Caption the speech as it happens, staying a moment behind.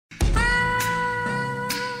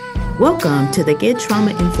Welcome to the Get Trauma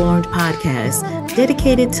Informed podcast,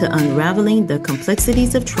 dedicated to unraveling the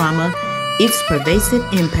complexities of trauma, its pervasive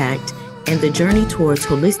impact, and the journey towards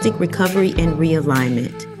holistic recovery and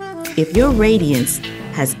realignment. If your radiance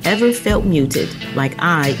has ever felt muted, like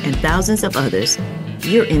I and thousands of others,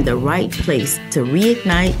 you're in the right place to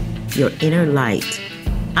reignite your inner light.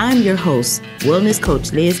 I'm your host, Wellness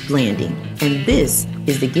Coach Liz Blanding, and this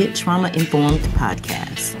is the Get Trauma Informed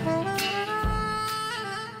podcast.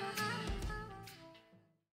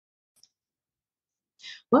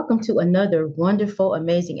 Welcome to another wonderful,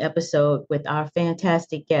 amazing episode with our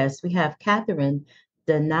fantastic guests. We have Cathryn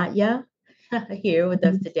Dhanatya here with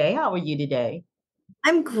us today. How are you today?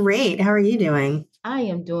 I'm great. How are you doing? I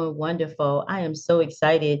am doing wonderful. I am so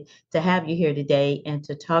excited to have you here today and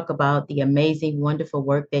to talk about the amazing, wonderful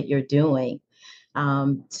work that you're doing.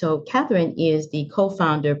 So Cathryn is the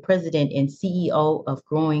co-founder, president, and CEO of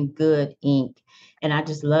Growing Good, Inc. And I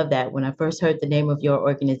just love that. When I first heard the name of your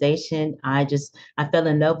organization, I fell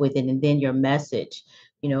in love with it. And then your message,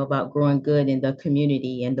 about growing good in the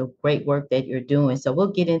community and the great work that you're doing. So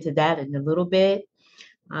we'll get into that in a little bit.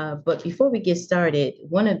 But before we get started,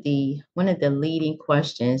 one of the leading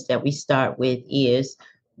questions that we start with is,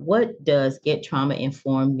 what does Get Trauma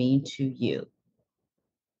Informed mean to you?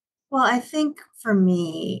 Well, I think for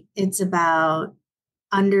me, it's about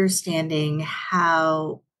understanding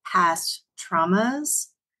how past traumas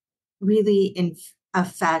really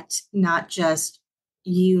affect not just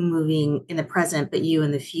you moving in the present, but you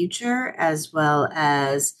in the future, as well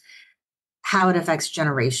as how it affects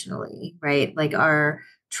generationally, right? Like our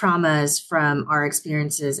traumas from our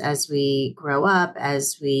experiences as we grow up,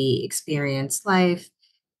 as we experience life,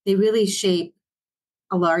 they really shape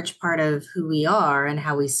a large part of who we are and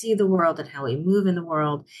how we see the world and how we move in the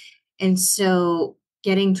world. And so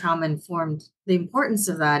getting trauma informed, the importance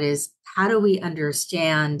of that is, how do we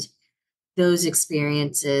understand those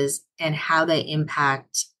experiences and how they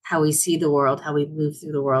impact how we see the world, how we move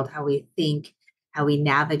through the world, how we think, how we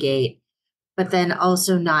navigate, but then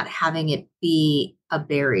also not having it be a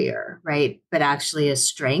barrier, right? But actually a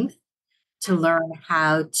strength to learn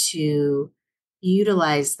how to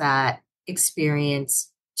utilize that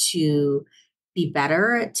experience to be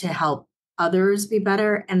better, to help others be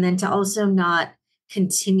better, and then to also not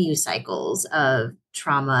continue cycles of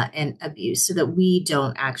trauma and abuse so that we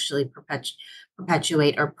don't actually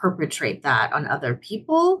perpetuate or perpetrate that on other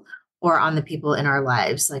people or on the people in our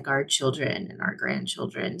lives, like our children and our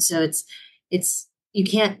grandchildren. So it's you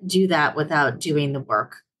can't do that without doing the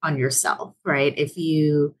work on yourself, right?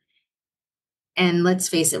 And let's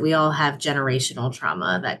face it, we all have generational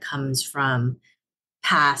trauma that comes from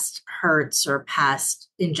past hurts or past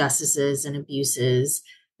injustices and abuses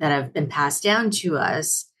that have been passed down to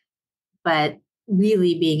us. But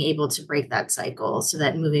really being able to break that cycle so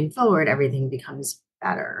that moving forward, everything becomes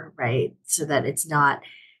better, right? So that it's not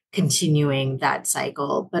continuing that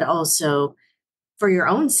cycle, but also for your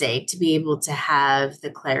own sake, to be able to have the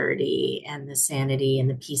clarity and the sanity and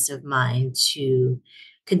the peace of mind to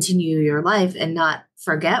continue your life and not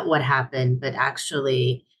forget what happened, but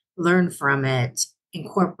actually learn from it,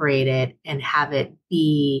 incorporate it, and have it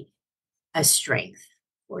be a strength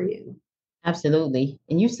for you. Absolutely.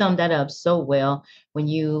 And you summed that up so well when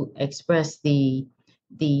you express the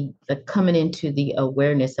coming into the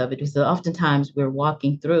awareness of it. Because oftentimes we're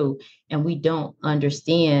walking through and we don't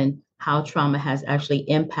understand how trauma has actually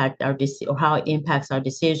impacted or how it impacts our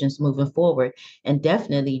decisions moving forward, and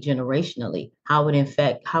definitely generationally, I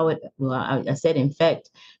said infect,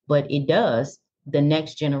 but it does the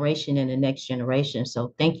next generation and the next generation.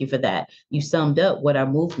 So thank you for that. You summed up what our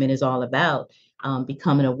movement is all about.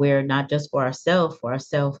 Becoming aware, not just for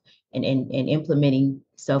ourselves and implementing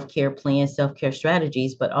self-care plans, self-care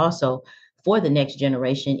strategies, but also for the next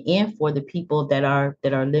generation and for the people that are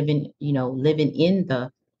living, living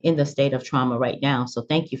in the state of trauma right now. So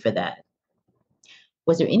thank you for that.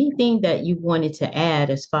 Was there anything that you wanted to add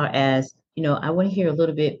as far as, I want to hear a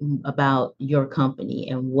little bit about your company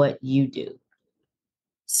and what you do.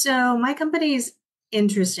 So my company is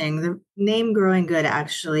interesting. The name Growing Good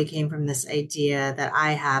actually came from this idea that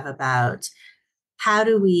I have about how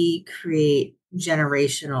do we create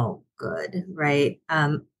generational good, right?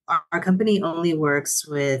 Our company only works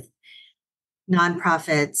with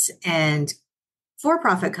nonprofits and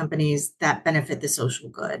for-profit companies that benefit the social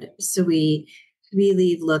good. So we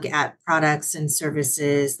really look at products and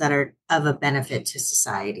services that are of a benefit to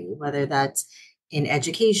society, whether that's in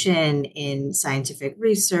education, in scientific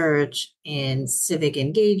research, in civic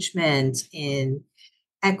engagement, in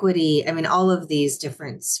equity. I mean, all of these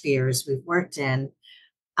different spheres we've worked in.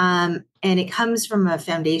 And it comes from a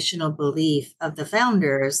foundational belief of the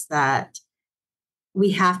founders that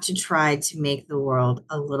we have to try to make the world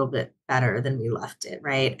a little bit better than we left it,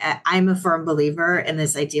 right? I'm a firm believer in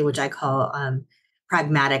this idea, which I call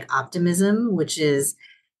pragmatic optimism, which is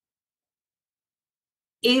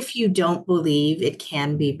if you don't believe it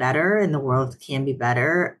can be better and the world can be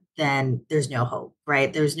better, then there's no hope,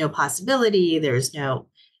 right? There's no possibility.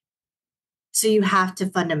 So you have to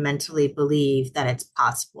fundamentally believe that it's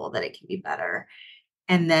possible that it can be better.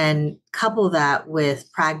 And then couple that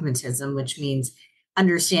with pragmatism, which means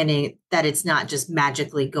understanding that it's not just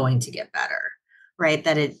magically going to get better, right?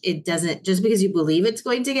 That it doesn't, just because you believe it's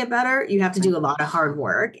going to get better, you have to do a lot of hard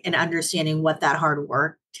work and understanding what that hard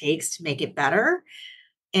work takes to make it better.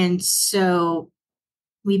 And so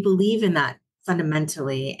we believe in that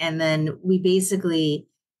fundamentally. And then we basically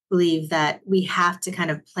believe that we have to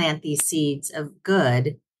kind of plant these seeds of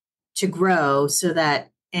good to grow so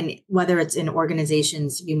that, and whether it's in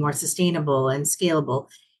organizations to be more sustainable and scalable.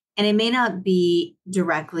 And it may not be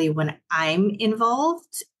directly when I'm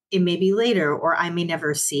involved, it may be later, or I may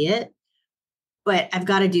never see it, but I've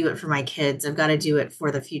got to do it for my kids. I've got to do it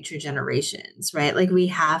for the future generations, right? Like we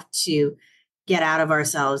have to get out of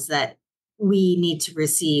ourselves that we need to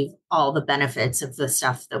receive all the benefits of the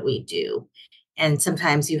stuff that we do. And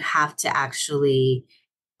sometimes you have to actually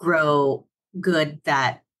grow good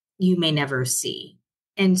that you may never see.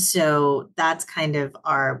 And so that's kind of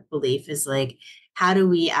our belief is like, how do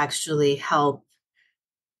we actually help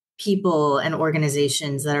people and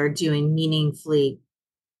organizations that are doing meaningfully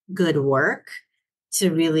good work to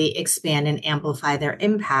really expand and amplify their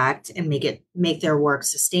impact and make their work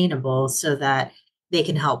sustainable so that they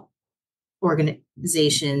can help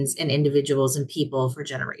organizations and individuals and people for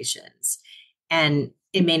generations. And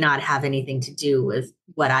it may not have anything to do with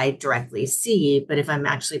what I directly see, but if I'm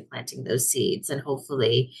actually planting those seeds, and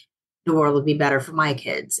hopefully the world will be better for my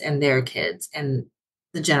kids and their kids and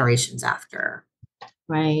the generations after.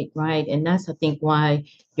 Right, right. And that's, I think, why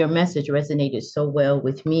your message resonated so well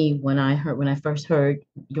with me when I first heard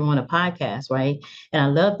you on a podcast, right? And I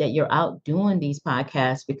love that you're out doing these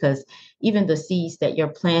podcasts because even the seeds that you're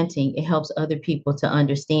planting, it helps other people to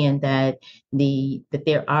understand that that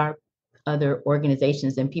there are other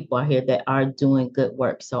organizations and people out here that are doing good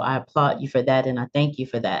work. So I applaud you for that and I thank you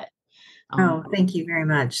for that. Oh, thank you very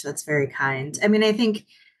much. That's very kind. I mean, I think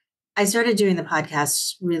I started doing the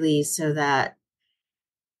podcast really so that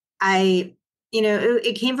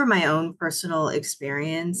it came from my own personal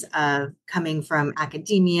experience of coming from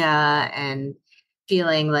academia and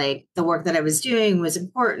feeling like the work that I was doing was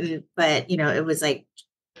important, but, it was like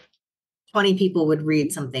 20 people would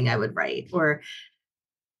read something I would write, or,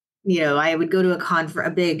 I would go to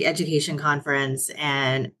a big education conference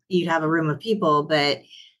and you'd have a room of people, but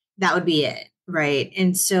that would be it. Right.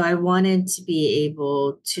 And so I wanted to be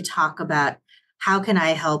able to talk about how can I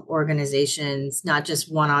help organizations, not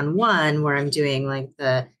just one-on-one where I'm doing like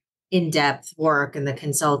the in-depth work and the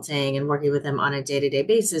consulting and working with them on a day-to-day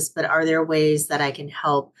basis, but are there ways that I can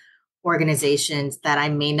help organizations that I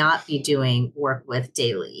may not be doing work with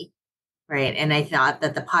daily? Right. And I thought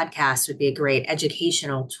that the podcast would be a great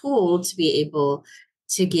educational tool to be able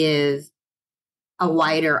to give a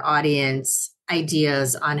wider audience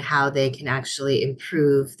ideas on how they can actually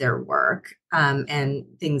improve their work, and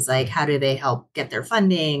things like how do they help get their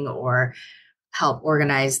funding or help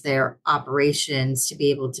organize their operations to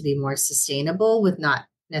be able to be more sustainable with not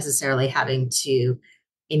necessarily having to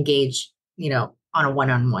engage, on a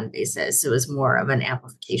one-on-one basis. It was more of an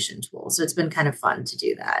amplification tool. So it's been kind of fun to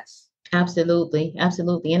do that. Absolutely,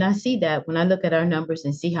 absolutely. And I see that when I look at our numbers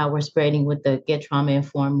and see how we're spreading with the Get Trauma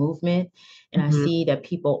Informed movement, and I Mhm. see that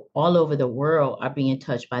people all over the world are being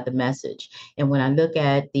touched by the message. And when I look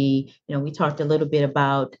at we talked a little bit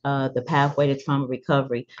about the Pathway to Trauma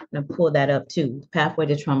Recovery. I'm going to pull that up too. Pathway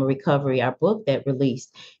to Trauma Recovery, our book that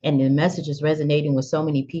released, and the message is resonating with so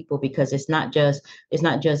many people because it's not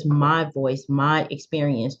just my voice, my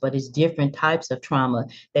experience, but it's different types of trauma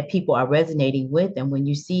that people are resonating with. And when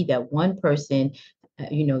you see that one person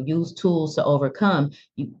use tools to overcome,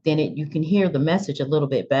 you can hear the message a little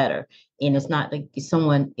bit better. And it's not like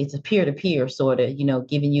it's a peer-to-peer sort of,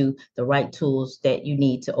 giving you the right tools that you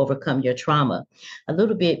need to overcome your trauma. A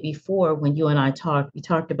little bit before, when you and I talked, we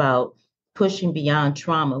talked about pushing beyond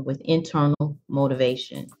trauma with internal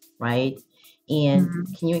motivation, right? And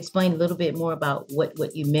Mhm. can you explain a little bit more about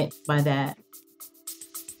what you meant by that?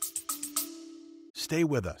 Stay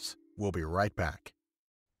with us. We'll be right back.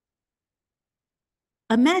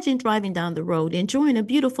 Imagine driving down the road, enjoying a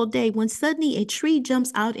beautiful day when suddenly a tree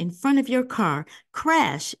jumps out in front of your car.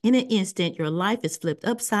 Crash! In an instant, your life is flipped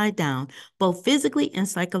upside down, both physically and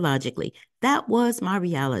psychologically. That was my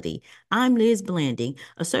reality. I'm Liz Blanding,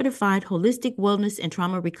 a certified holistic wellness and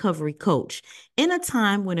trauma recovery coach. In a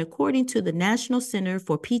time when, according to the National Center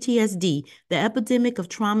for PTSD, the epidemic of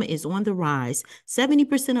trauma is on the rise,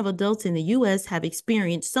 70% of adults in the U.S. have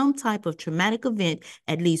experienced some type of traumatic event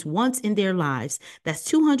at least once in their lives.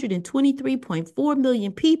 That's 223.4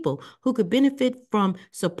 million people who could benefit from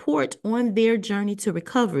support on their journey to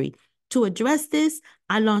recovery. To address this,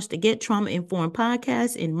 I launched the Get Trauma Informed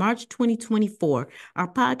podcast in March 2024.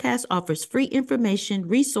 Our podcast offers free information,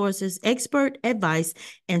 resources, expert advice,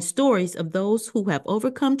 and stories of those who have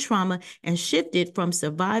overcome trauma and shifted from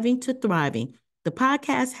surviving to thriving. The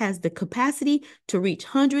podcast has the capacity to reach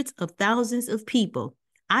hundreds of thousands of people.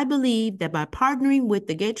 I believe that by partnering with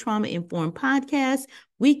the Get Trauma Informed podcast,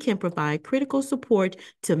 we can provide critical support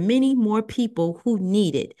to many more people who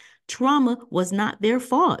need it. Trauma was not their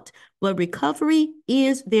fault, but recovery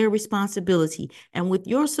is their responsibility. And with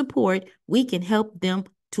your support, we can help them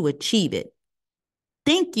to achieve it.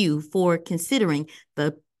 Thank you for considering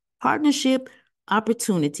the partnership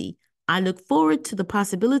opportunity. I look forward to the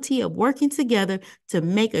possibility of working together to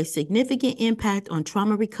make a significant impact on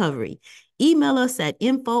trauma recovery. Email us at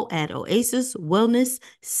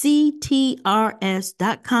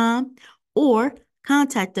info@oasiswellnessctrs.com or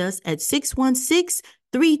contact us at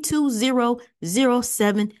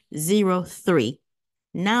 616-320-0703.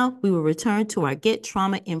 Now we will return to our Get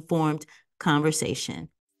Trauma Informed conversation.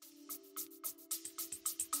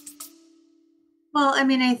 Well, I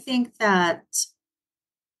mean, I think that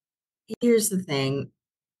here's the thing.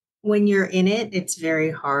 When you're in it, it's very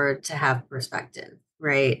hard to have perspective,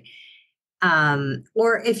 right?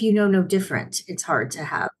 Or if you know no different, it's hard to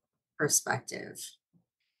have perspective.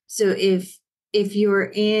 So if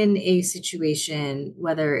you're in a situation,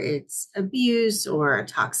 whether it's abuse or a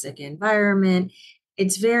toxic environment,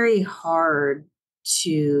 it's very hard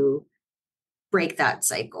to break that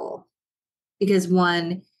cycle because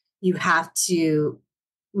one, you have to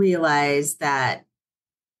realize that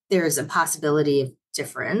there's a possibility of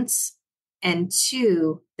difference, and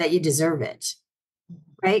two, that you deserve it,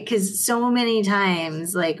 right? Because so many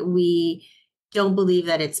times, like, we don't believe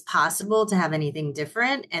that it's possible to have anything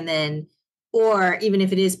different. And then, or even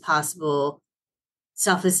if it is possible,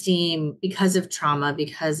 self-esteem, because of trauma,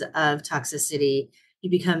 because of toxicity, you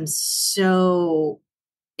become so,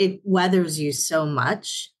 it weathers you so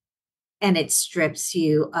much, and it strips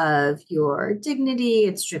you of your dignity.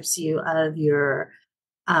 It strips you of your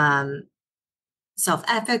um,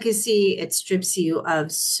 self-efficacy. It strips you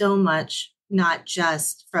of so much, not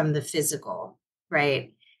just from the physical,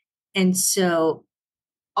 right? And so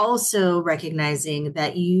also recognizing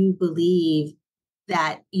that you believe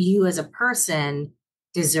that you as a person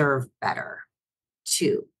deserve better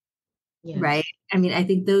too, right? Yes. I mean, I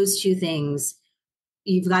think those two things,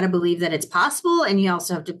 you've got to believe that it's possible, and you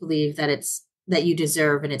also have to believe that it's that you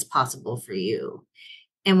deserve and it's possible for you.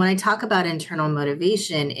 And when I talk about internal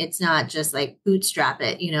motivation, it's not just like bootstrap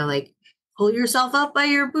it, like pull yourself up by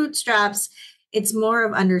your bootstraps. It's more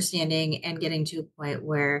of understanding and getting to a point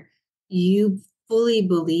where you fully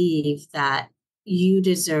believe that you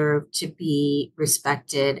deserve to be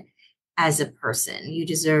respected as a person. You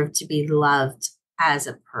deserve to be loved as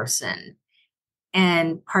a person.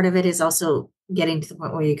 And part of it is also getting to the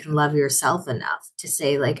point where you can love yourself enough to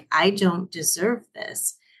say, like, I don't deserve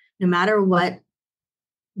this. No matter what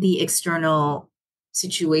the external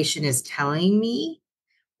situation is telling me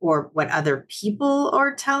or what other people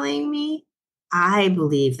are telling me, I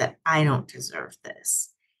believe that I don't deserve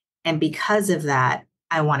this. And because of that,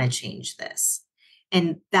 I want to change this.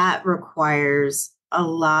 And that requires a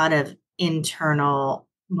lot of internal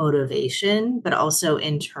motivation, but also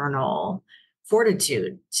internal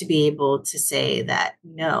fortitude to be able to say that,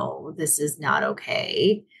 no, this is not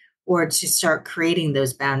okay, or to start creating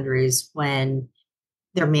those boundaries when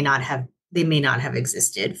they may not have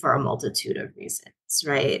existed for a multitude of reasons,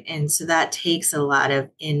 right? And so that takes a lot of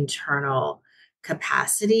internal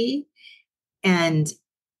capacity. And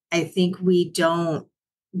I think we don't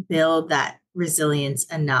build that resilience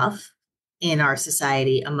enough in our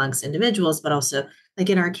society amongst individuals, but also like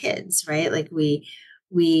in our kids, right? Like we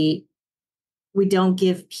we don't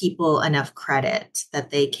give people enough credit that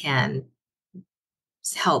they can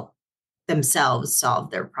help themselves solve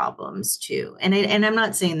their problems too. And I'm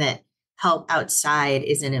not saying that help outside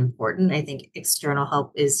isn't important. I think external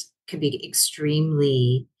help could be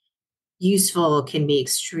extremely useful, can be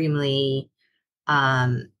extremely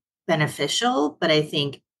beneficial. But I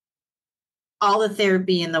think all the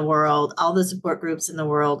therapy in the world, all the support groups in the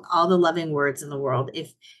world, all the loving words in the world,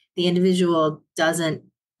 if the individual doesn't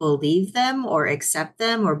believe them or accept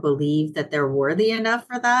them or believe that they're worthy enough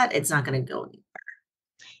for that, it's not going to go anywhere.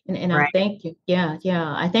 And I Right. thank you. Yeah,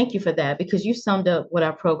 yeah. I thank you for that because you summed up what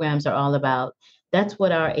our programs are all about. That's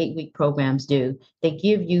what our 8-week programs do. They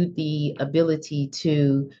give you the ability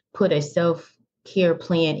to put a self-care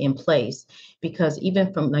plan in place because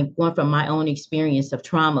even from like going from my own experience of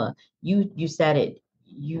trauma, you said it,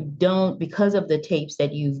 you don't because of the tapes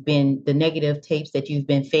that you've been the negative tapes that you've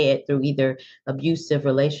been fed through either abusive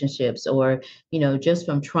relationships or just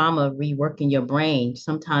from trauma reworking your brain.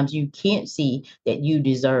 Sometimes you can't see that you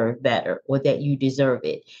deserve better or that you deserve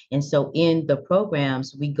it. And so in the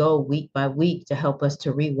programs, we go week by week to help us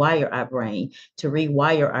to rewire our brain, to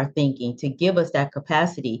rewire our thinking, to give us that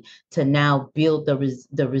capacity to now build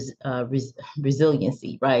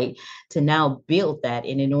resiliency, right? To now build that.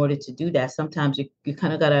 And in order to do that, sometimes you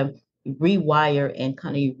kind of got to rewire and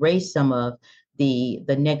kind of erase some of the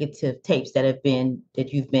negative tapes that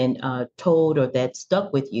you've been told or that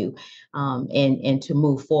stuck with you, and to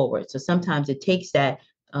move forward. So sometimes it takes that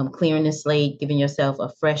clearing the slate, giving yourself a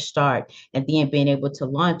fresh start, and then being able to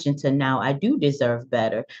launch into now I do deserve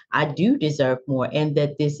better, I do deserve more, and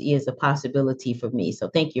that this is a possibility for me. So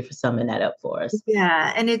thank you for summing that up for us.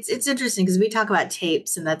 Yeah, and it's interesting because we talk about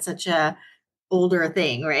tapes, and that's such a older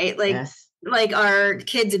thing, right? Yes. Like our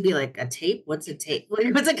kids would be like, a tape? What's a tape?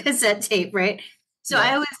 Like, what's a cassette tape, right? So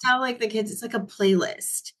I always Yes. tell like the kids, it's like a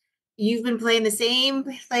playlist. You've been playing the same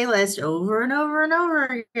playlist over and over and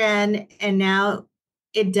over again, and now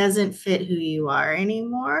it doesn't fit who you are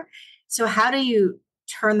anymore. So how do you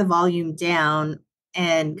turn the volume down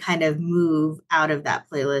and kind of move out of that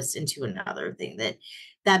playlist into another thing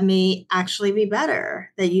that may actually be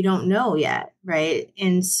better that you don't know yet, right?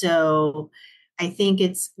 And so I think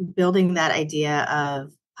it's building that idea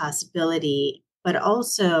of possibility, but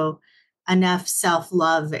also enough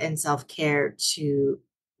self-love and self-care to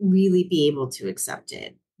really be able to accept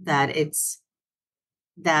it. That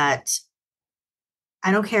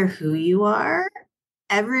I don't care who you are,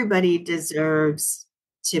 everybody deserves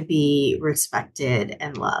to be respected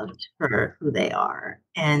and loved for who they are.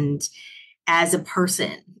 And as a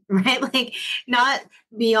person, right? Like not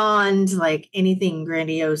beyond like anything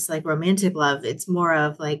grandiose like romantic love. It's more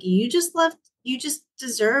of like you just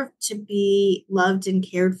deserve to be loved and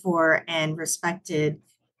cared for and respected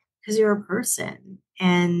because you're a person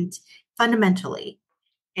and fundamentally.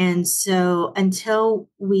 And so until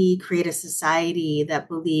we create a society that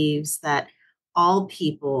believes that all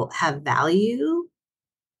people have value,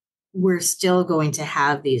 we're still going to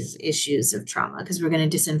have these issues of trauma because we're going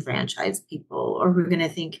to disenfranchise people, or we're going to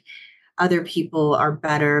think other people are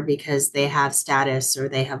better because they have status or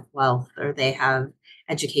they have wealth or they have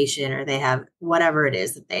education or they have whatever it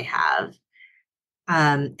is that they have.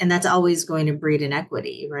 And that's always going to breed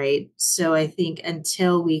inequity, right? So I think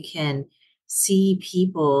until we can see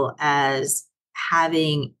people as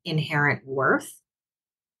having inherent worth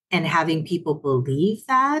and having people believe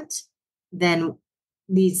that, then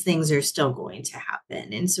these things are still going to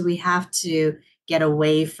happen. And so we have to get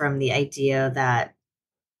away from the idea that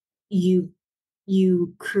you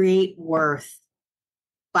you create worth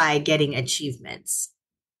by getting achievements.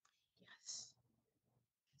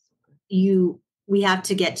 You We have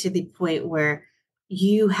to get to the point where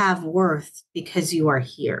you have worth because you are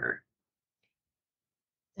here.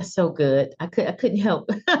 That's so good. I couldn't help.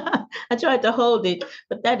 I tried to hold it,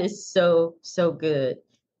 but that is so, so good.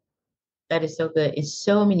 That is so good. And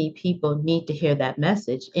so many people need to hear that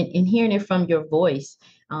message and hearing it from your voice.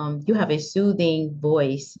 You have a soothing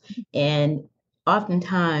voice. And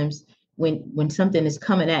oftentimes when something is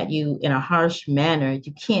coming at you in a harsh manner,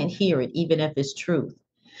 you can't hear it, even if it's truth.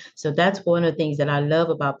 So that's one of the things that I love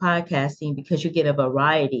about podcasting because you get a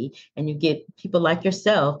variety and you get people like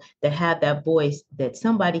yourself that have that voice that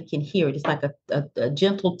somebody can hear it. It's like a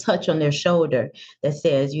gentle touch on their shoulder that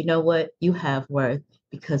says, you know what, you have worth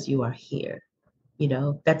because you are here.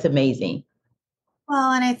 That's amazing.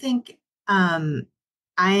 Well, and I think I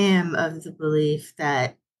am of the belief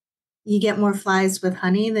that you get more flies with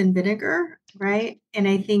honey than vinegar, right? And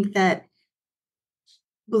I think that,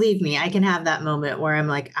 believe me, I can have that moment where I'm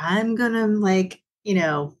like, I'm gonna like,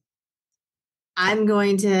 I'm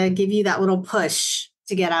going to give you that little push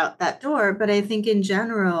to get out that door. But I think in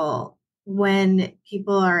general, when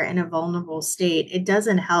people are in a vulnerable state, it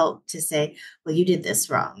doesn't help to say, well, you did this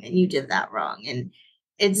wrong and you did that wrong. And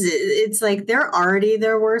it's like they're already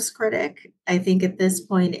their worst critic. I think at this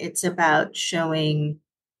point it's about showing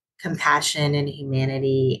compassion and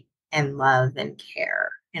humanity and love and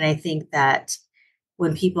care. And I think that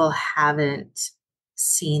when people haven't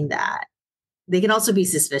seen that. They can also be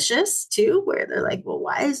suspicious too, where they're like, well,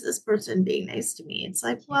 why is this person being nice to me? It's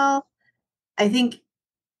like, Yeah. well, I think,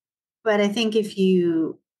 but I think if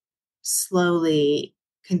you slowly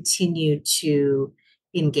continue to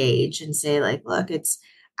engage and say, like, look,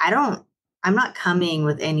 I don't, I'm not coming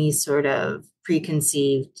with any sort of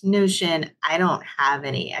preconceived notion. I don't have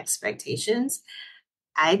any expectations.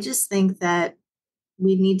 I just think that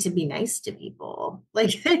we need to be nice to people.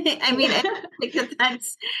 Like, I mean,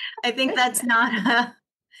 I think that's not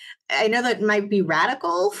I know that might be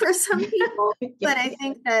radical for some people, but I Yes.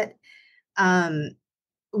 think that um,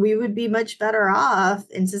 we would be much better off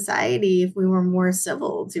in society if we were more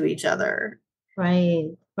civil to each other. Right,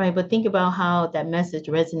 right. But think about how that message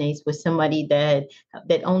resonates with somebody that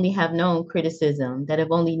only have known criticism, that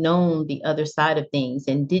have only known the other side of things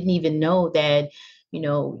and didn't even know that,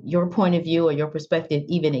 your point of view or your perspective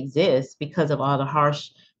even exists because of all the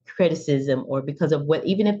harsh criticism or because of what,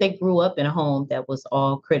 even if they grew up in a home that was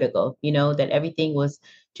all critical, that everything was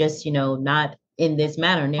just, not in this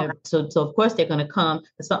manner. And so of course they're going to come.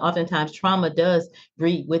 So oftentimes trauma does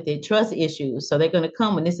breed with it trust issues. So they're going to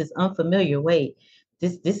come when this is unfamiliar. Wait,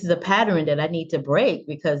 this is a pattern that I need to break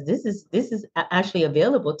because this is actually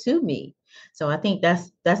available to me. So I think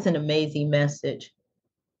that's an amazing message.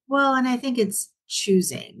 Well, and I think it's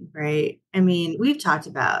choosing, right? I mean, we've talked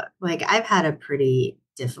about, like, I've had a pretty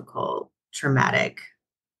difficult, traumatic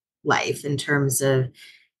life in terms of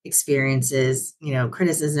experiences,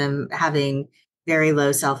 criticism, having very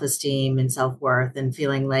low self esteem and self worth, and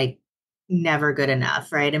feeling like never good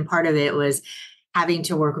enough, right? And part of it was having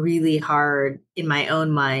to work really hard in my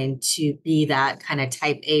own mind to be that kind of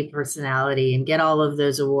type A personality and get all of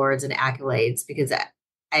those awards and accolades because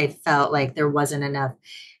I felt like there wasn't enough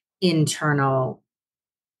internal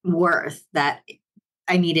worth that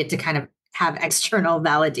I needed to kind of have external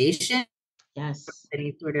validation, Yes,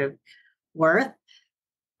 any sort of worth.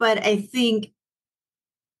 But I think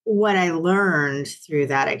what I learned through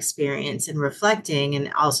that experience and reflecting,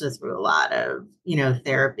 and also through a lot of,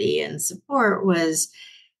 therapy and support, was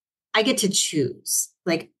I get to choose.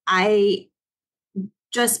 Like,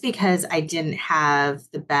 just because I didn't have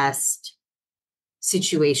the best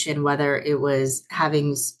situation, whether it was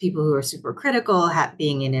having people who are super critical,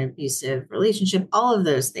 being in an abusive relationship, all of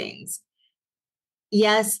those things.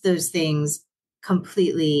 Yes, those things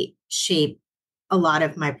completely shape a lot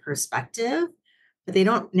of my perspective, but they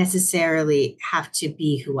don't necessarily have to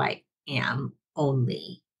be who I am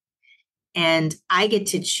only. And I get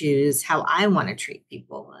to choose how I want to treat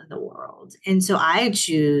people in the world. And so I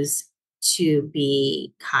choose to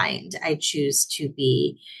be kind. I choose to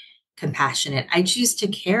be compassionate. I choose to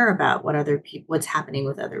care about what's happening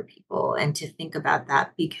with other people and to think about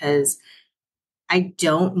that because I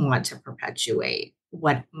don't want to perpetuate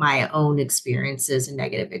what my own experiences and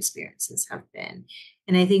negative experiences have been.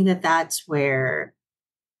 And I think that that's where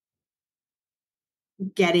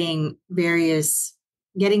getting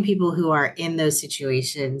getting people who are in those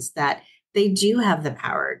situations that they do have the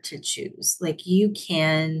power to choose. Like, you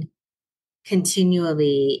can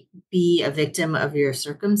continually be a victim of your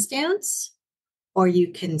circumstance, or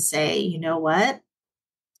you can say, you know what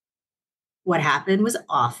happened was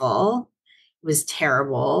awful, it was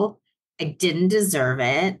terrible, I didn't deserve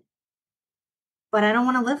it, but I don't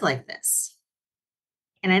want to live like this.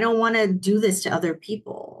 And I don't want to do this to other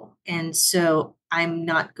people. And so I'm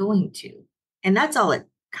not going to. And that's all it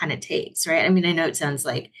kind of takes, right? I mean, I know it sounds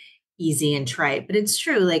like easy and trite, but it's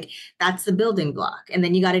true. Like, that's the building block. And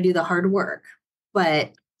then you got to do the hard work.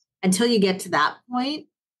 But until you get to that point,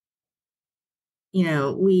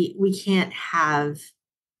 we can't have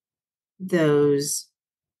those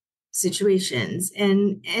situations.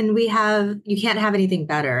 And you can't have anything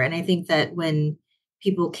better. And I think that when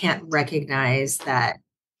people can't recognize that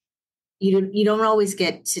you don't always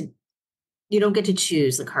get to you don't get to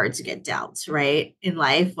choose the cards you get dealt, right? In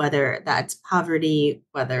life, whether that's poverty,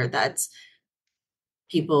 whether that's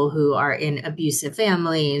people who are in abusive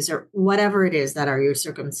families, or whatever it is that are your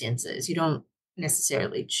circumstances. You don't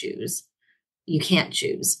necessarily choose. You can't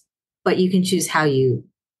choose, but you can choose how you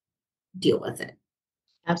deal with it.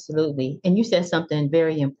 absolutely. And you said something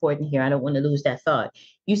very important here. I don't want to lose that thought.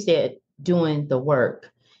 You said doing the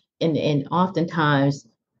work. And oftentimes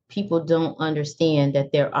people don't understand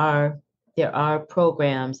that there are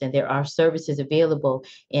programs and there are services available.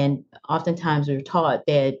 And oftentimes we're taught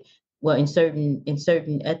that well, in certain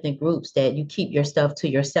ethnic groups, that you keep your stuff to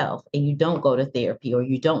yourself and you don't go to therapy or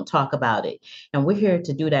you don't talk about it. And we're here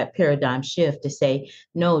to do that paradigm shift to say,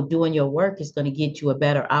 no, doing your work is going to get you a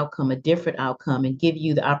better outcome, a different outcome, and give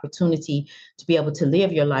you the opportunity to be able to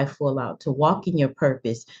live your life full out, to walk in your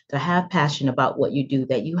purpose, to have passion about what you do,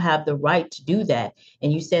 that you have the right to do that.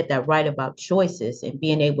 And you said that right about choices and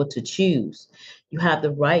being able to choose. You have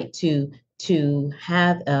the right to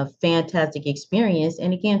have a fantastic experience,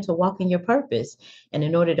 and again, to walk in your purpose. And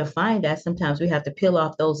in order to find that, sometimes we have to peel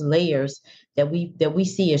off those layers that we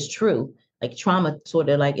see as true. Like trauma, sort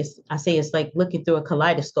of like, I say it's like looking through a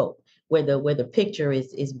kaleidoscope where the picture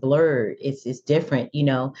is blurred. It's different,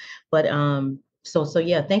 but so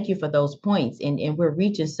yeah, thank you for those points. And we're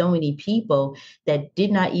reaching so many people that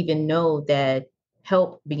did not even know that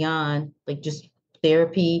help beyond like just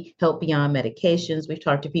therapy, help beyond medications. We've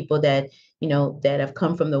talked to people that have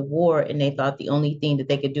come from the war and they thought the only thing that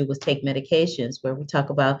they could do was take medications, where we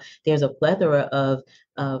talk about there's a plethora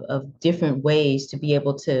of different ways to be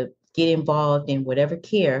able to get involved in whatever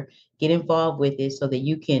care, get involved with it so that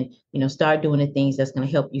you can, start doing the things that's going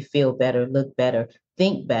to help you feel better, look better,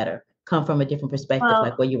 think better, come from a different perspective, like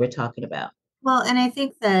Well, what you were talking about. and I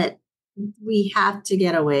think that we have to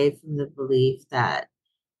get away from the belief that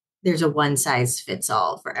there's a one size fits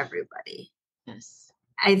all for everybody. Yes.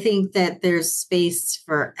 I think that there's space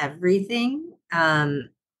for everything.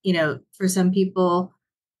 For some people,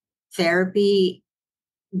 therapy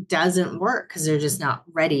doesn't work because they're just not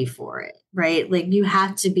ready for it, right? Like you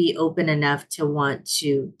have to be open enough to want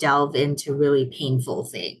to delve into really painful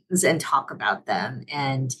things and talk about them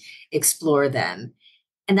and explore them.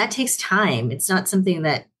 And that takes time. It's not something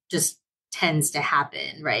that just tends to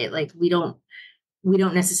happen, right? Like we don't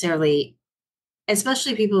necessarily,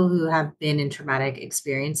 especially people who have been in traumatic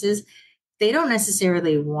experiences, they don't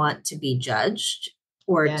necessarily want to be judged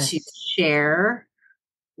or to Yes. share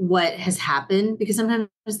what has happened, because sometimes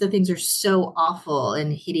the things are so awful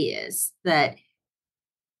and hideous that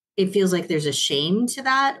it feels like there's a shame to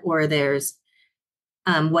that, or there's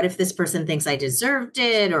what if this person thinks I deserved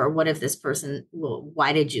it, or what if this person, well,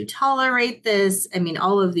 why did you tolerate this? I mean,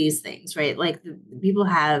 all of these things, right? Like people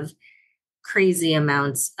have crazy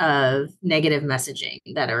amounts of negative messaging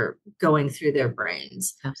that are going through their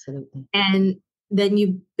brains. Absolutely. And then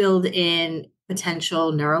you build in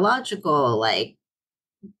potential neurological, like,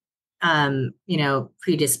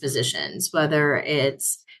 predispositions, whether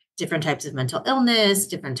it's different types of mental illness,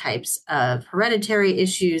 different types of hereditary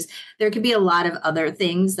issues. There could be a lot of other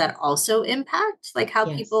things that also impact like how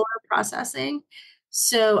people Yes. are processing.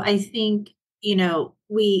 So I think,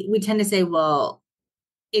 we tend to say, well,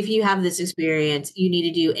 if you have this experience, you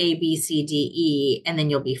need to do A, B, C, D, E, and then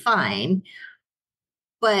you'll be fine.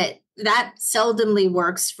 But that seldomly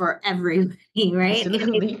works for everybody, right?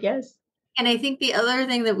 Absolutely. Yes. And I think the other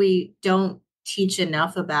thing that we don't teach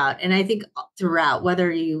enough about, and I think throughout, whether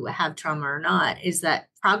you have trauma or not, is that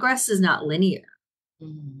progress is not linear,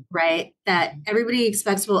 Mhm. right? That everybody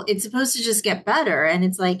expects, well, it's supposed to just get better. And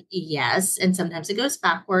it's like, yes. And sometimes it goes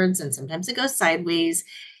backwards and sometimes it goes sideways.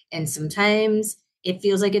 And sometimes it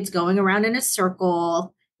feels like it's going around in a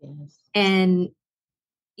circle. Yes. And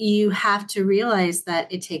you have to realize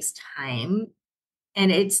that it takes time and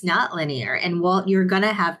it's not linear. And while you're going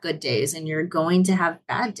to have good days and you're going to have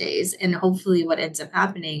bad days, and hopefully what ends up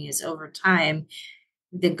happening is over time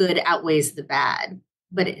the good outweighs the bad,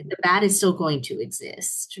 but the bad is still going to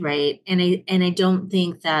exist, right? And I don't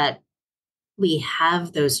think that we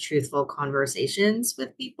have those truthful conversations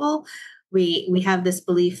with people. We have this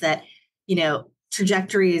belief that,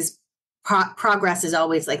 trajectory is progress is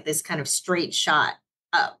always like this kind of straight shot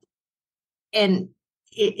up, and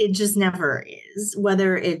it just never is,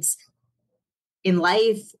 whether it's in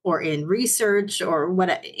life or in research or what,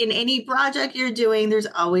 in any project you're doing, there's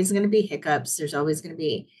always going to be hiccups. There's always going to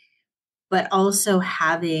be, but also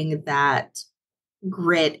having that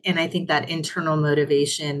grit. And I think that internal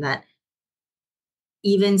motivation that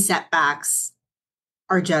even setbacks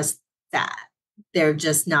are just that, they're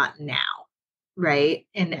just not now. Right.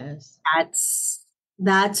 And Yes.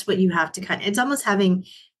 that's what you have to it's almost having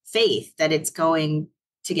faith that it's going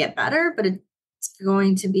to get better, but it's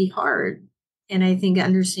going to be hard. And I think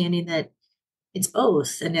understanding that it's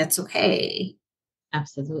both and that's okay.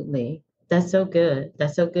 Absolutely. That's so good.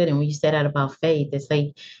 That's so good. And when you said that about faith, it's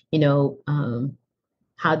like, you know,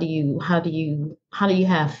 how do you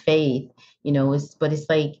have faith?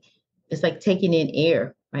 It's like taking in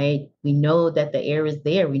air, right? We know that the air is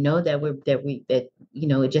there. We know that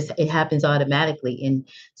it happens automatically. And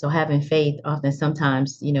so having faith often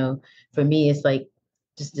sometimes, for me, it's like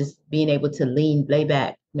just being able to lay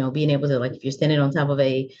back Being able to, like, if you're standing on top of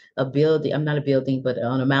a building, I'm not a building, but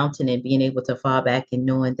on a mountain, and being able to fall back and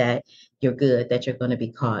knowing that you're good, that you're going to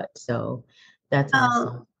be caught. So that's Well,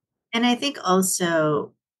 awesome. and I think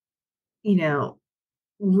also, you know,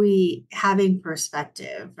 we having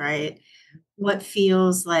perspective, right? What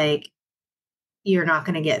feels like you're not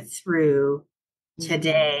going to get through Mhm.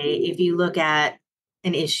 today, if you look at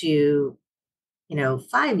an issue,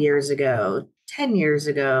 5 years ago, 10 years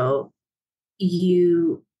ago,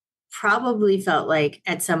 you probably felt like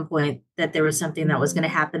at some point that there was something that was going to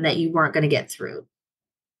happen that you weren't going to get through,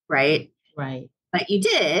 right? Right. But you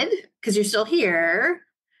did because you're still here.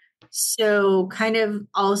 So, kind of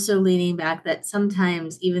also leaning back that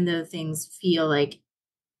sometimes, even though things feel like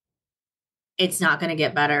it's not going to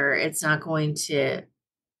get better, it's not going to,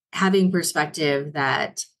 having perspective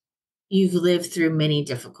that you've lived through many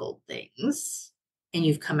difficult things and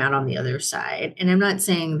you've come out on the other side. And I'm not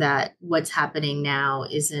saying that what's happening now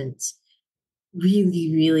isn't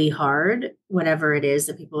really, really hard, whatever it is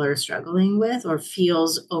that people are struggling with or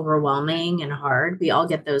feels overwhelming and hard. We all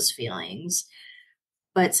get those feelings.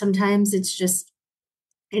 But sometimes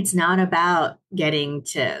it's not about getting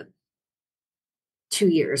to 2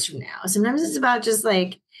 years from now. Sometimes it's about just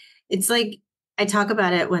like, it's like I talk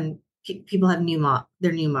about it when people have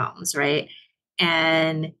their new moms, right?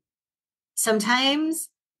 And sometimes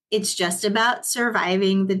it's just about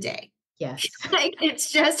surviving the day. Yes. Like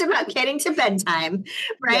it's just about getting to bedtime,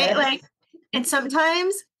 right? Yes. Like, and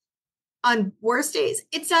sometimes on worst days,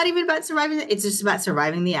 it's not even about surviving, it's just about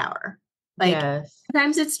surviving the hour. Like Yes.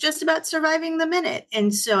 sometimes it's just about surviving the minute.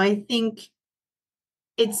 And so I think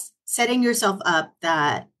it's setting yourself up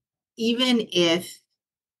that even if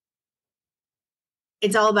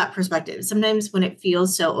it's all about perspective, sometimes when it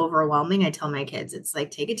feels so overwhelming, I tell my kids, it's like,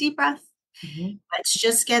 take a deep breath. Mhm. Let's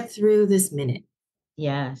just get through this minute.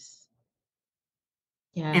 Yes.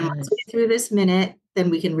 And once we Yes. get through this minute, then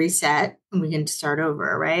we can reset and we can start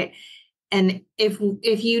over, right? And if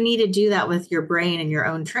you need to do that with your brain and your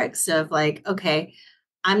own tricks of like, okay,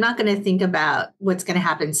 I'm not going to think about what's going to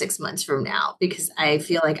happen 6 months from now because I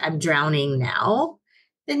feel like I'm drowning now.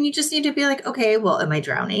 Then you just need to be like, okay, well, am I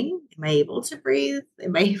drowning? Am I able to breathe?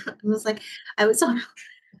 Am I? I was like, I was on,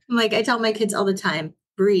 like, I tell my kids all the time,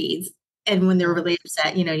 breathe. And when they're really Yes.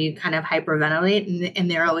 upset, you kind of hyperventilate, and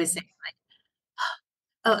they're always saying,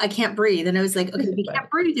 oh, I can't breathe. And I was like, okay, if you can't Right.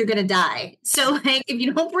 breathe, you're going to die. So, like, if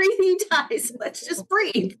you don't breathe, you die. So let's just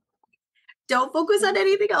breathe. Don't focus on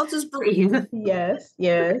anything else, just breathe. Yes.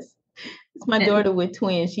 Yes. It's my And daughter with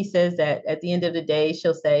twins. She says that at the end of the day,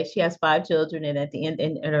 she'll say she has five children, and at the end,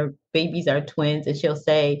 and her babies are twins, and she'll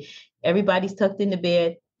say, everybody's tucked in the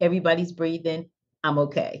bed, everybody's breathing, I'm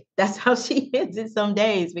okay. That's how she ends it some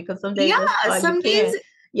days, because some days that's yeah, all you some days, can.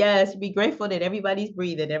 Yes, be grateful that everybody's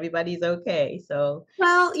breathing, everybody's okay. So,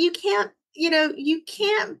 well, you can't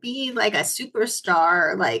be like a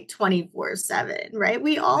superstar like 24/7, right?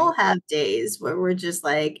 We all right. have days where we're just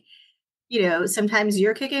like, sometimes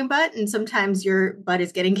you're kicking butt and sometimes your butt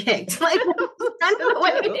is getting kicked. Like that's kind of So the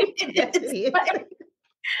way true. Yes, it it is. is. Like,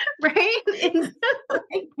 right? And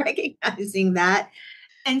like recognizing that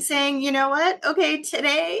and saying, you know what? Okay,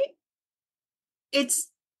 today it's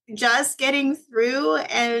just getting through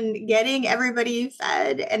and getting everybody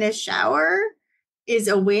fed and a shower is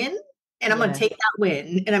a win. And I'm going to take Yes. that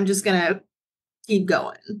win and I'm just going to keep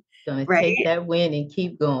going. Gonna Right. take that win and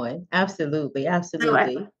keep going. Absolutely. So I,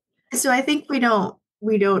 Absolutely. so I think we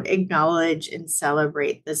don't acknowledge and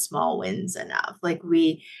celebrate the small wins enough. I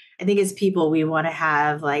think as people, we want to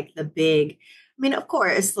have like the big, I mean, of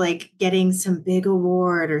course, like getting some big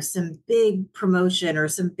award or some big promotion or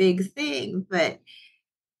some big thing. But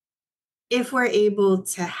if we're able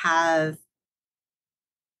to have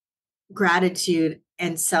gratitude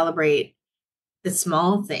and celebrate the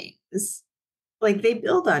small things, like they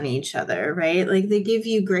build on each other, right? Like they give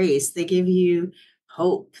you grace, they give you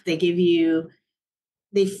hope, they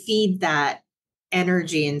feed that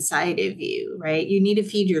energy inside of you, right? You need to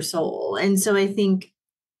feed your soul. And so I think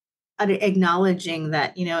acknowledging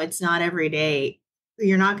that, it's not every day.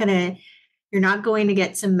 You're not going to you're not going to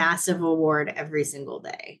get some massive award every single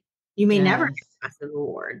day. You may never get Yes. a massive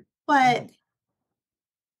award, but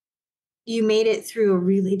you made it through a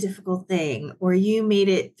really difficult thing, or you made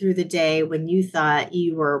it through the day when you thought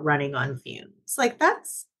you were running on fumes. Like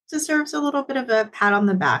that's deserves a little bit of a pat on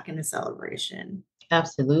the back and a celebration.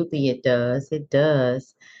 Absolutely, it does. It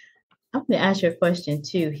does. I'm going to ask you a question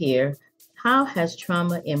too here. How has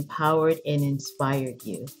trauma empowered and inspired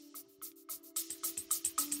you?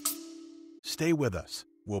 Stay with us.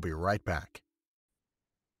 We'll be right back.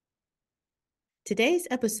 Today's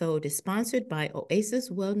episode is sponsored by Oasis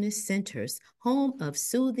Wellness Center's home of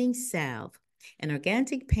Soothing Salve, an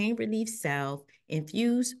organic pain relief salve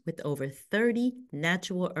infused with over 30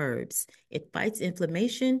 natural herbs. It fights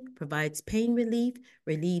inflammation, provides pain relief,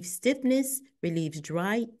 relieves stiffness, relieves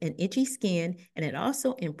dry and itchy skin, and it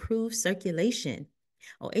also improves circulation.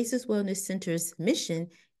 Oasis Wellness Center's mission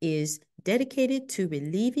is dedicated to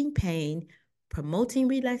relieving pain, promoting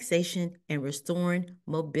relaxation, and restoring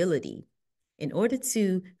mobility. In order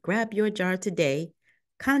to grab your jar today,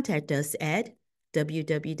 contact us at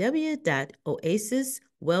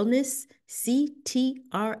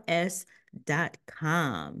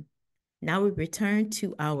www.oasiswellnessctrs.com. Now we return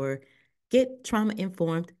to our Get Trauma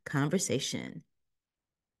Informed conversation.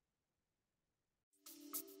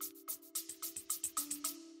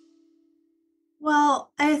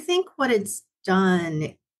 Well, I think what it's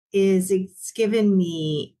done is it's given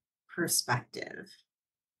me perspective,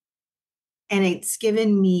 and it's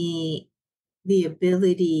given me the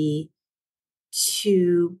ability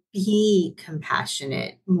to be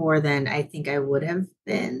compassionate more than I think I would have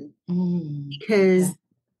been. Because, Okay.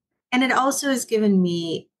 and it also has given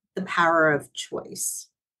me the power of choice,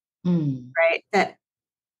 Mm, right? That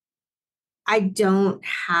I don't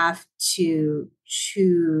have to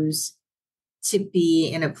choose to be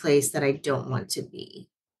in a place that I don't want to be.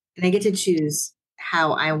 And I get to choose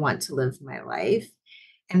how I want to live my life.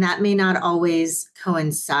 And that may not always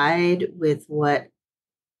coincide with what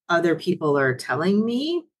other people are telling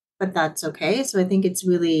me, but that's okay. So I think it's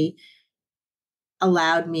really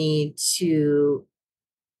allowed me to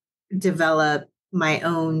develop my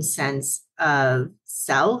own sense of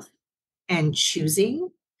self and choosing.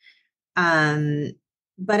 Um,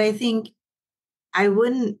 but I think I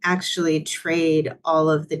wouldn't actually trade all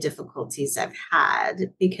of the difficulties I've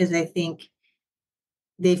had, because I think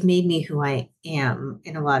they've made me who I am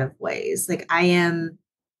in a lot of ways. Like, I am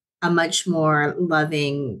a much more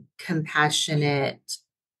loving, compassionate,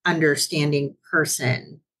 understanding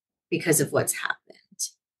person because of what's happened.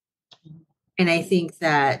 And I think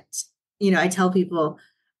that, I tell people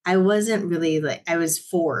I wasn't really like, I was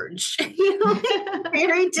forged, like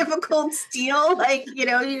very difficult steel. Like,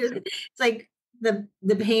 it's like the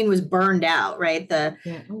pain was burned out, right? yeah.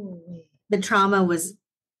 Oh, wait. The trauma was,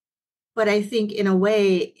 but I think in a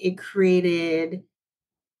way it created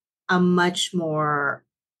a much more,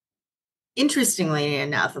 interestingly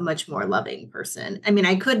enough, a much more loving person. I mean,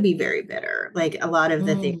 I could be very bitter. Like, a lot of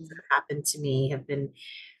the things that Mm, have happened to me have been,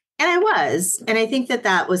 and I was, and I think that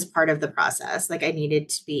that was part of the process. Like, I needed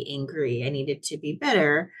to be angry, I needed to be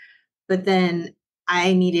bitter, but then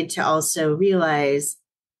I needed to also realize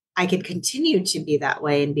I could continue to be that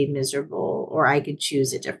way and be miserable, or I could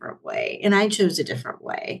choose a different way. And I chose a different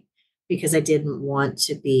way because I didn't want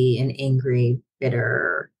to be an angry,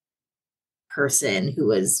 bitter person who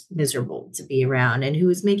was miserable to be around and who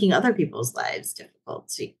was making other people's lives difficult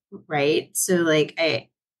to, right? So like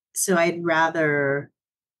so I'd rather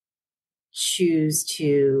choose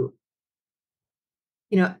to,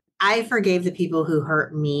 I forgave the people who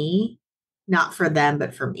hurt me, not for them,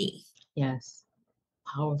 but for me. yes.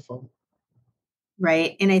 Powerful.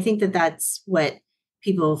 Right. And I think that that's what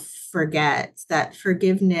people forget, that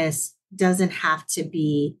forgiveness doesn't have to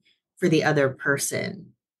be for the other person.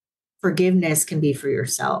 Forgiveness can be for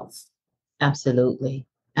yourself. Absolutely.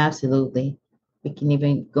 Absolutely. We can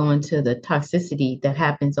even go into the toxicity that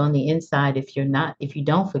happens on the inside if you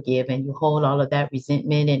don't forgive and you hold all of that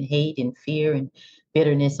resentment and hate and fear and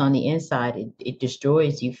bitterness on the inside, it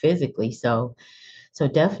destroys you physically. So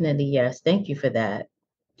definitely, yes. Thank you for that.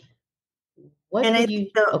 What And I would think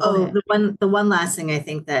you, oh, go ahead. the one last thing I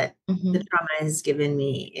think that the Hmm. trauma has given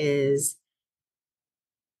me is,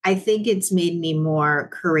 I think it's made me more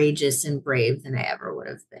courageous and brave than I ever would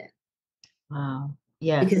have been. Wow.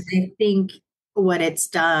 Because Yes. I think what it's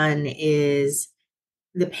done is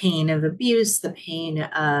the pain of abuse, the pain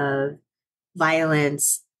of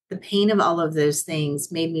violence, the pain of all of those things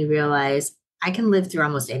made me realize I can live through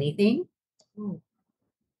almost anything. Ooh,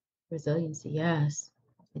 resiliency. Yes,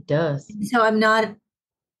 it does. So I'm not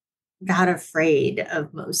that afraid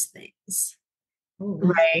of most things. Oh,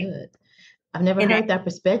 that's Right. good. I've never And heard that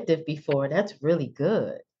perspective before. That's really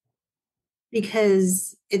good.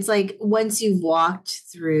 because it's like, once you've walked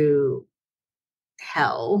through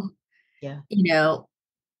hell, Yeah. you know,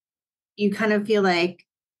 you kind of feel like,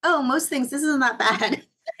 oh, most things, this isn't that bad.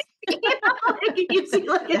 Like, it gives you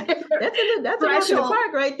like a different That's a walk in the threshold.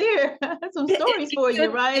 park right there. That's some stories for you,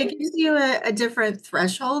 It right? gives you a different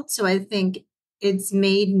threshold. So I think it's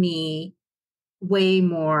made me way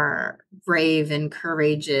more brave and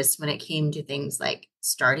courageous when it came to things like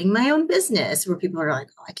starting my own business, where people are like,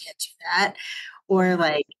 oh, I can't do that. Or Yeah.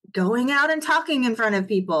 like going out and talking in front of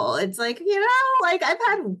people. It's like, like I've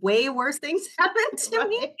had way worse things happen to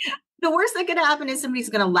me. Right. The worst that could happen is somebody's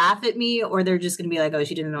going to laugh at me, or they're just going to be like, oh,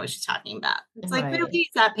 she didn't know what she's talking about. It's like, really, Right. is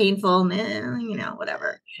that painful?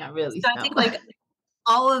 Whatever. Not really. So I No. think like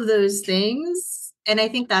all of those things. And I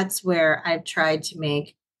think that's where I've tried to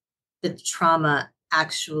make the trauma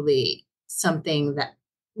actually something that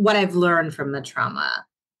what I've learned from the trauma,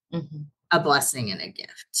 Mhm. a blessing and a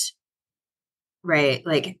gift, right?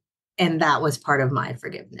 Like, and that was part of my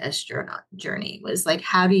forgiveness journey was like,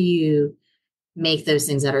 how do you make those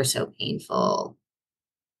things that are so painful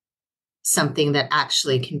something that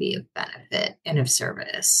actually can be of benefit and of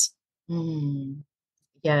service? Mm.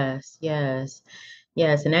 Yes, yes,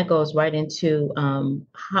 yes, and that goes right into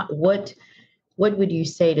what would you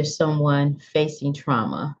say to someone facing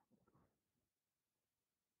trauma?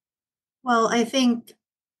 Well, I think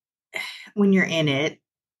when you're in it,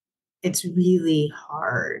 it's really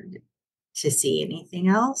hard to see anything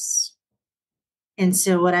else. And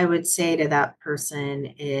so, what I would say to that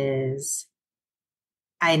person is,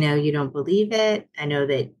 I know you don't believe it. I know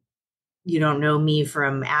that you don't know me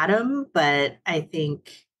from Adam, but I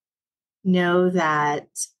think know that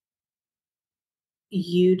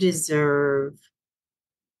you deserve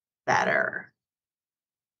better.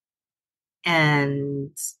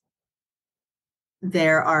 And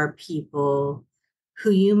there are people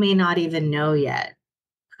who you may not even know yet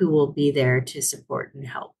who will be there to support and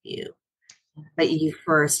help you. But you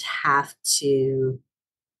first have to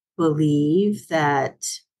believe that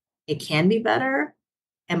it can be better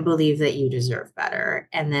and believe that you deserve better.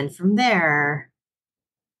 And then from there,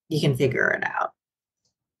 you can figure it out.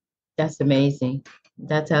 That's amazing.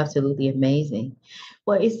 That's absolutely amazing.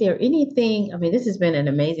 Well, is there anything? I mean, this has been an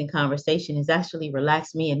amazing conversation. It's actually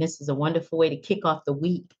relaxed me, and this is a wonderful way to kick off the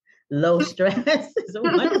week. Low stress is a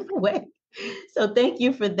wonderful way. So, thank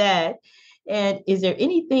you for that. And is there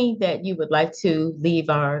anything that you would like to leave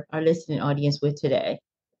our listening audience with today?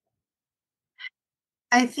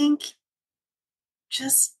 I think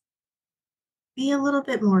just be a little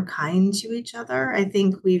bit more kind to each other. I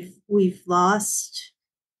think we've lost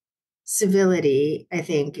civility, I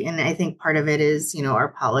think, and I think part of it is, our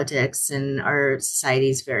politics and our society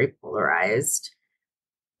is very polarized.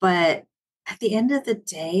 But at the end of the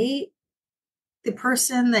day, the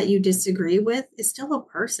person that you disagree with is still a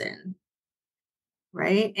person,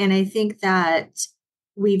 right? And I think that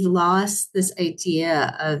we've lost this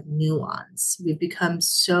idea of nuance. We've become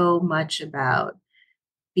so much about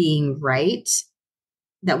being right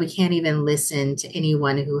that we can't even listen to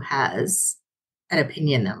anyone who has an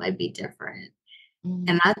opinion that might be different. Mm,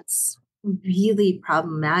 And that's really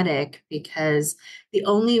problematic because the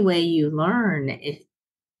only way you learn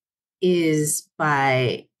is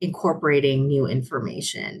by incorporating new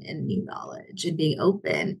information and new knowledge and being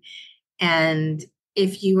open. And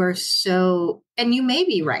if you are so, and you may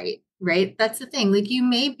be right, right? That's the thing. Like you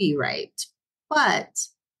may be right, but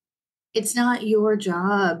it's not your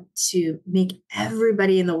job to make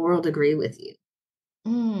everybody in the world agree with you.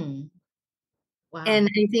 mm, And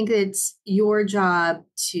wow. I think it's your job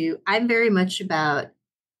I'm very much about,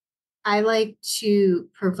 I like to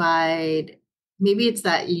provide, maybe it's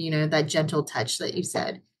that, that gentle touch that you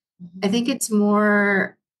said. I Mhm, think it's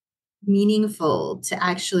more meaningful to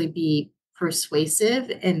actually be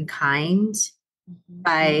persuasive and kind mhm,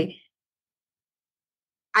 by,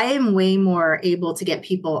 I am way more able to get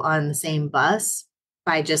people on the same bus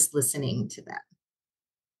by just listening to them.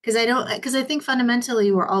 Because I think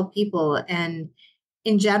fundamentally we're all people, and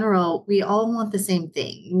in general, we all want the same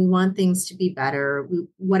thing. We want things to be better,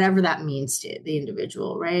 whatever that means to the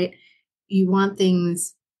individual, right? You want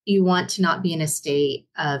things, you want to not be in a state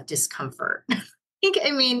of discomfort. I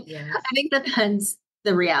yes. think that that's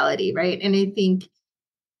the reality, right? And I think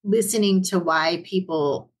listening to why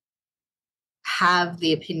people have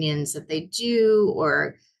the opinions that they do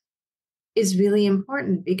or is really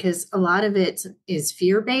important because a lot of it is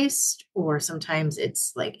fear based, or sometimes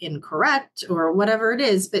it's like incorrect or whatever it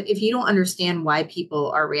is. But if you don't understand why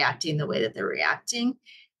people are reacting the way that they're reacting,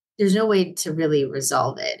 there's no way to really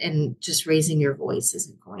resolve it. And just raising your voice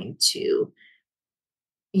isn't going to,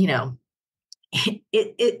 you know,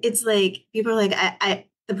 it's like people are like,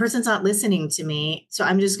 the person's not listening to me, so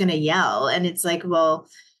I'm just going to yell. And it's like, well,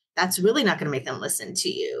 that's really not going to make them listen to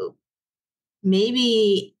you.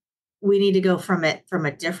 Maybe we need to go from it from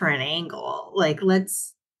a different angle. Like,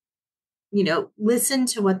 let's, listen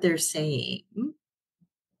to what they're saying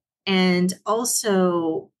and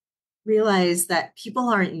also realize that people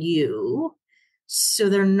aren't you. So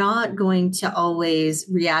they're not going to always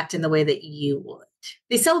react in the way that you would.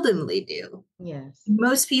 They seldomly do. Yes.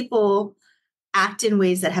 Most people act in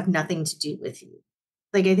ways that have nothing to do with you.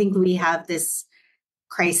 Like, I think we have this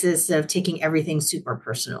crisis of taking everything super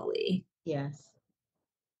personally. Yes.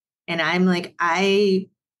 And I'm like,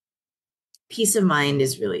 peace of mind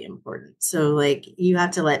is really important. So like, you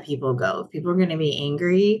have to let people go. If people are going to be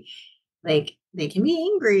angry, like they can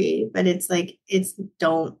be angry, but it's like,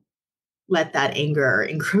 don't let that anger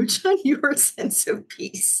encroach on your sense of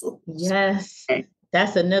peace. Yes.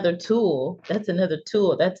 That's another tool. That's another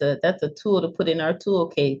tool. That's a tool to put in our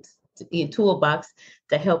toolbox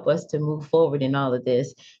to help us to move forward in all of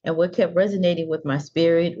this. And what kept resonating with my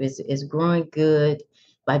spirit is growing good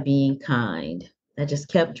by being kind. That just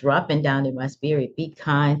kept dropping down in my spirit. Be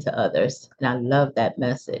kind to others. And I love that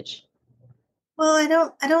message. Well, I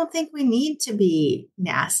don't think we need to be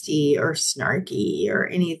nasty or snarky or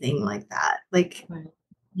anything like that. Like, Right.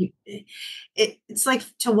 It's like,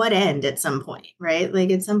 to what end at some point, right?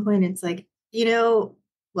 Like at some point it's like,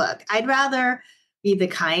 look, I'd rather be the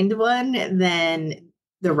kind one than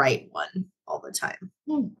the right one all the time.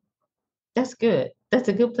 That's good. That's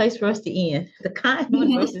a good place for us to end. The kind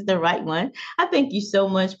one versus the right one. I thank you so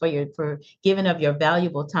much for giving up your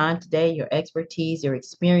valuable time today, your expertise, your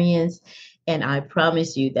experience. And I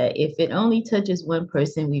promise you that if it only touches one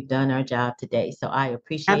person, we've done our job today. So I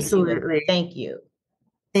appreciate you and Absolutely. thank you.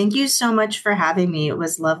 Thank you so much for having me. It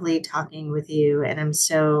was lovely talking with you, and I'm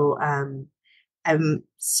so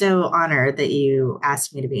honored that you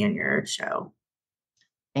asked me to be on your show.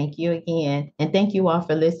 Thank you again. And thank you all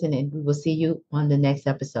for listening. We will see you on the next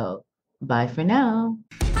episode. Bye for now.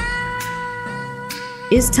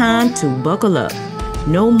 It's time to buckle up.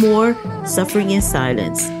 No more suffering in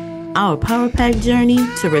silence. Our Power Pack journey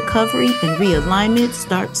to recovery and realignment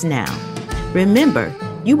starts now. Remember,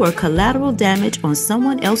 you are collateral damage on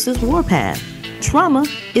someone else's warpath. Trauma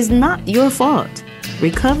is not your fault.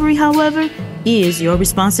 Recovery, however, is your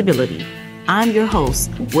responsibility. I'm your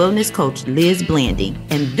host, Wellness Coach Liz Blanding,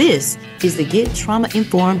 and this is the Get Trauma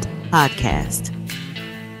Informed podcast.